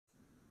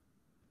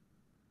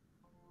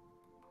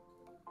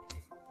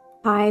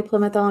Hi,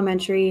 Plymouth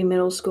Elementary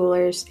middle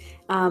schoolers.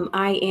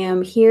 I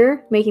am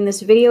here making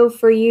this video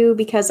for you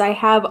because I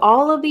have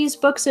all of these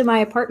books in my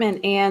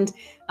apartment and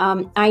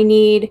I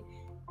need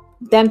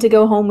them to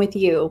go home with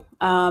you.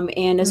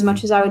 And as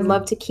much as I would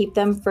love to keep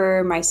them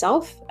for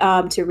myself,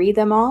 to read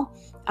them all,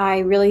 I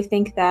really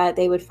think that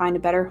they would find a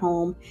better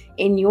home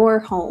in your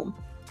home.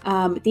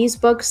 These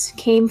books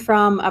came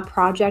from a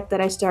project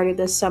that I started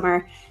this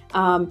summer,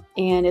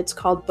 and it's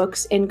called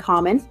Books in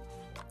Common.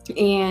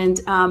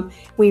 And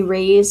we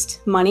raised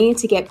money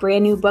to get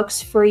brand new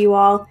books for you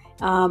all.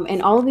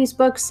 And all of these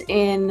books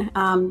in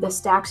the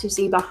stacks you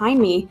see behind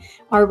me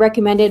are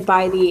recommended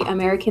by the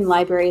American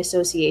Library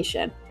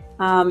Association.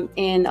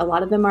 And a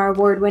lot of them are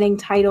award-winning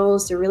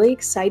titles. They're really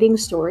exciting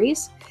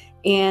stories.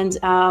 And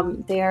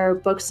they're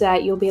books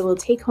that you'll be able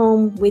to take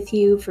home with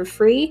you for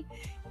free.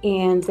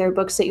 And they're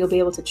books that you'll be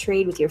able to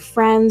trade with your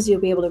friends. You'll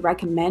be able to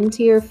recommend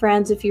to your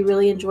friends if you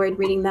really enjoyed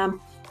reading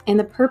them. And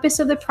the purpose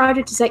of the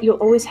project is that you'll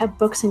always have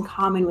books in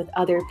common with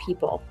other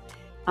people,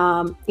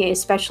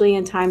 especially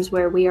in times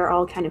where we are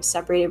all kind of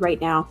separated right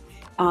now,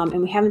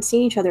 and we haven't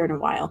seen each other in a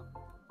while.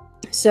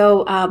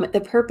 So the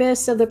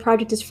purpose of the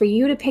project is for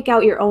you to pick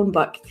out your own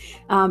book,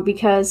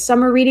 because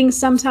summer reading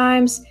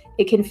sometimes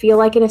it can feel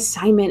like an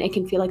assignment. It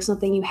can feel like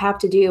something you have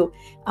to do.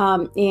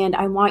 And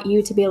I want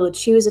you to be able to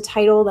choose a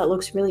title that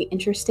looks really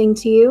interesting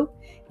to you.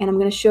 And I'm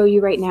going to show you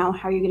right now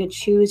how you're going to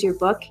choose your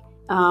book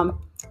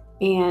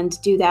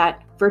and do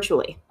that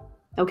virtually.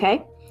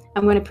 Okay,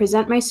 I'm going to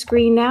present my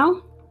screen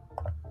now,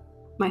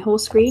 my whole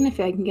screen, if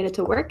I can get it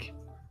to work.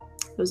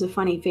 It was a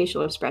funny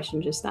facial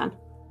expression just then.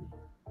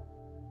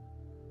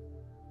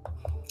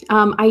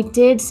 I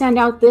did send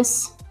out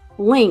this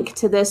link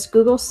to this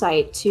Google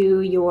site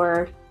to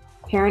your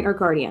parent or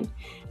guardian.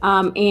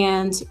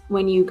 And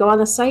when you go on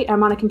the site,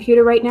 I'm on a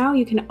computer right now,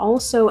 you can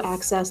also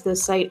access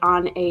this site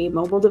on a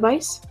mobile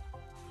device.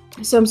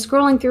 So I'm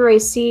scrolling through, I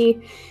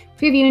see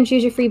preview and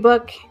choose your free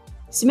book,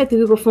 submit the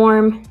Google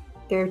form.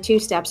 There are two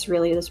steps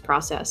really to this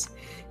process.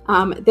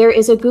 There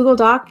is a Google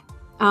Doc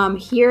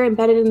here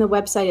embedded in the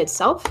website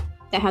itself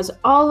that has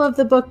all of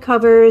the book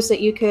covers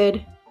that you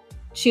could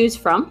choose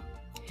from.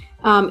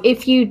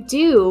 If you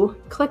do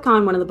click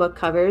on one of the book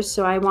covers,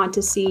 so I want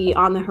to see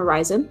On the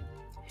Horizon,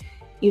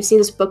 you see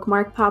this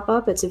bookmark pop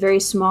up. It's a very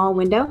small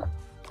window.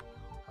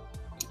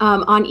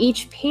 On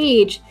each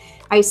page,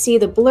 I see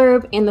the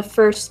blurb in the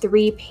first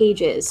 3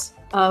 pages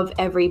of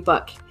every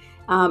book.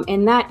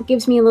 And that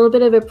gives me a little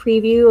bit of a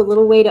preview, a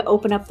little way to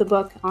open up the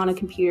book on a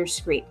computer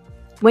screen.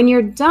 When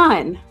you're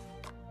done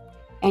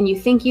and you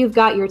think you've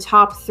got your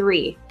top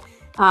 3,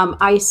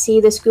 I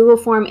see this Google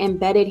form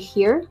embedded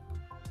here.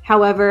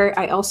 However,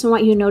 I also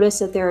want you to notice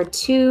that there are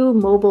 2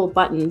 mobile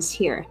buttons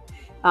here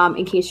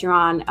in case you're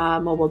on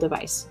a mobile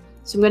device.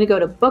 So I'm going to go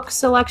to Book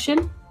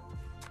Selection,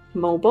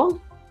 Mobile,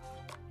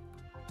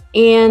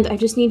 and I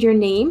just need your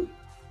name,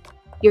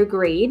 your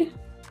grade,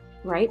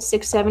 right,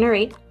 6, 7, or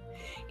 8.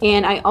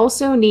 And I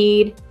also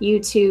need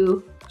you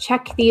to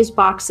check these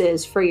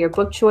boxes for your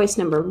book choice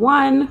number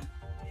 1,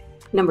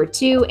 number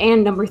 2,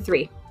 and number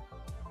 3.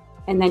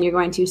 And then you're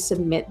going to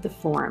submit the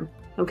form,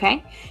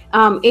 okay?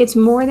 It's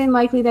more than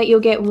likely that you'll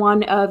get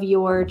one of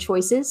your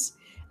choices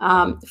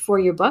for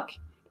your book.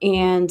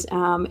 And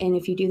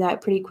if you do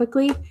that pretty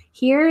quickly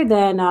here,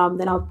 then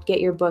I'll get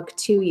your book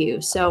to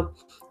you. So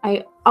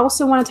I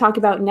also want to talk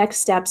about next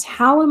steps.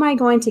 How am I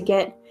going to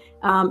get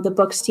the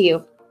books to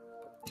you?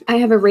 I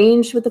have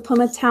arranged with the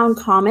Plymouth Town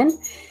Common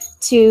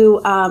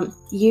to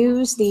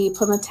use the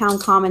Plymouth Town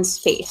Common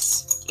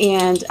space.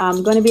 And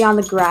I'm going to be on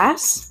the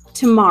grass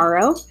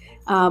tomorrow,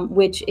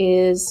 which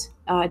is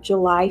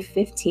July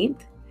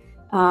 15th,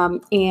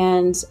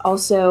 and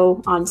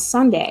also on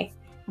Sunday,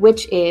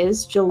 which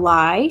is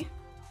July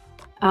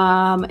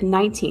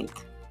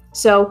 19th.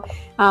 So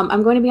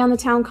I'm going to be on the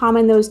Town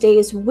Common those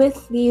days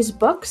with these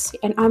books,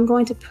 and I'm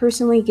going to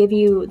personally give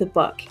you the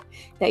book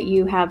that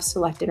you have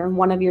selected, or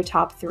one of your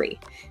top 3,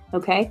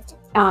 okay?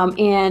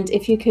 And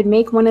if you could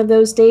make one of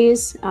those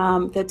days,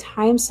 the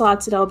time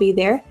slots that I'll be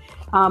there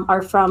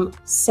are from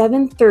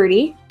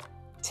 7:30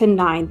 to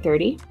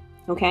 9:30,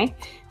 okay?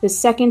 The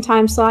second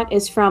time slot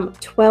is from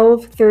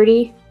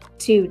 12:30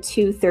 to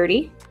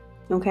 2:30,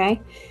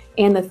 okay?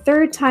 And the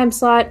third time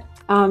slot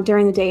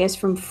during the day is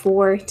from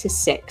 4 to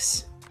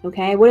 6,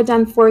 okay? I would have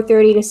done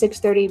 4:30 to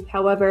 6:30,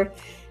 however,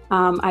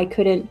 I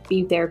couldn't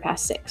be there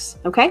past 6,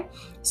 okay?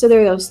 So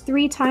there are those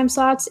 3 time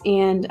slots,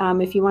 and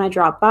if you want to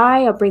drop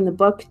by, I'll bring the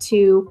book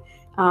to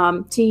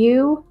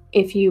you.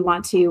 If you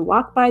want to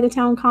walk by the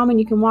Town Common,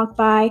 you can walk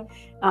by,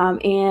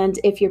 and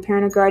if your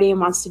parent or guardian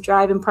wants to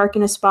drive and park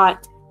in a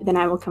spot, then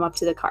I will come up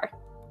to the car,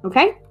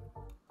 okay?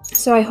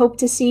 So I hope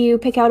to see you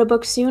pick out a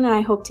book soon, and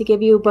I hope to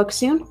give you a book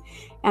soon,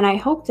 and I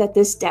hope that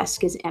this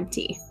desk is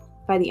empty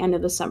by the end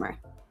of the summer.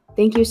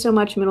 Thank you so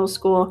much, middle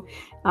school.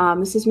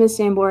 This is Ms.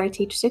 Sambor. I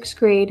teach 6th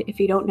grade if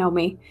you don't know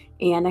me,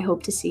 and I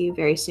hope to see you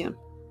very soon.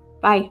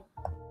 Bye.